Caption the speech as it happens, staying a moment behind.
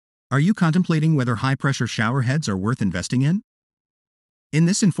Are you contemplating whether high-pressure shower heads are worth investing in? In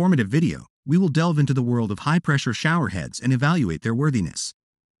this informative video, we will delve into the world of high-pressure shower heads and evaluate their worthiness.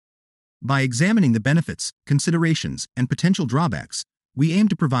 By examining the benefits, considerations, and potential drawbacks, we aim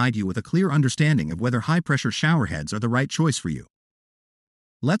to provide you with a clear understanding of whether high-pressure shower heads are the right choice for you.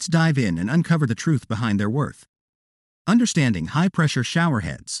 Let's dive in and uncover the truth behind their worth. Understanding high-pressure shower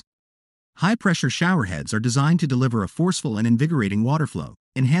heads. High-pressure shower heads are designed to deliver a forceful and invigorating water flow,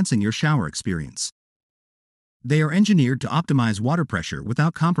 enhancing your shower experience. They are engineered to optimize water pressure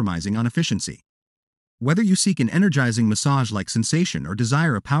without compromising on efficiency. Whether you seek an energizing massage-like sensation or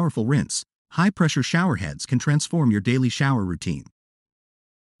desire a powerful rinse, high-pressure shower heads can transform your daily shower routine.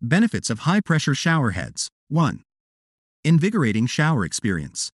 Benefits of high-pressure shower heads. 1. Invigorating shower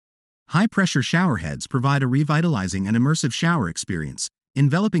experience. High-pressure shower heads provide a revitalizing and immersive shower experience,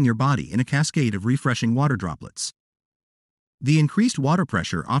 enveloping your body in a cascade of refreshing water droplets. The increased water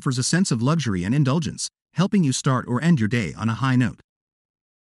pressure offers a sense of luxury and indulgence, helping you start or end your day on a high note.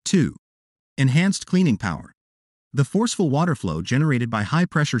 2. Enhanced cleaning power. The forceful water flow generated by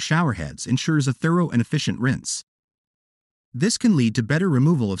high-pressure shower heads ensures a thorough and efficient rinse. This can lead to better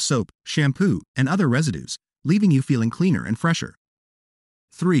removal of soap, shampoo, and other residues, leaving you feeling cleaner and fresher.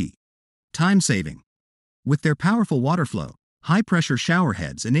 3. Time saving. With their powerful water flow, high-pressure shower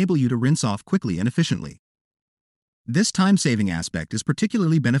heads enable you to rinse off quickly and efficiently. This time-saving aspect is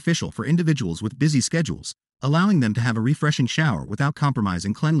particularly beneficial for individuals with busy schedules, allowing them to have a refreshing shower without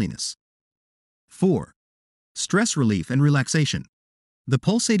compromising cleanliness. 4. Stress relief and relaxation. The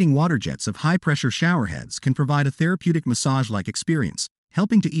pulsating water jets of high-pressure shower heads can provide a therapeutic massage-like experience,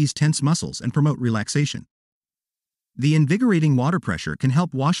 helping to ease tense muscles and promote relaxation. The invigorating water pressure can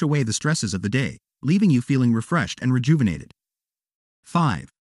help wash away the stresses of the day, leaving you feeling refreshed and rejuvenated. 5.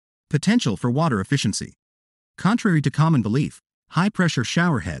 Potential for water efficiency. Contrary to common belief, high-pressure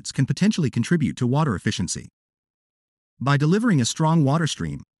shower heads can potentially contribute to water efficiency. By delivering a strong water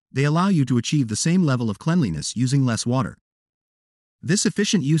stream, they allow you to achieve the same level of cleanliness using less water. This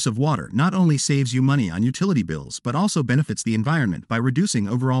efficient use of water not only saves you money on utility bills but also benefits the environment by reducing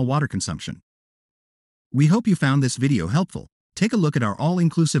overall water consumption. We hope you found this video helpful. Take a look at our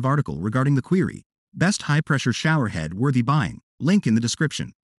all-inclusive article regarding the query, Best High-Pressure Shower Head Worthy Buying, link in the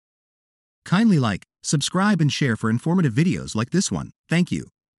description. Kindly like, subscribe and share for informative videos like this one. Thank you.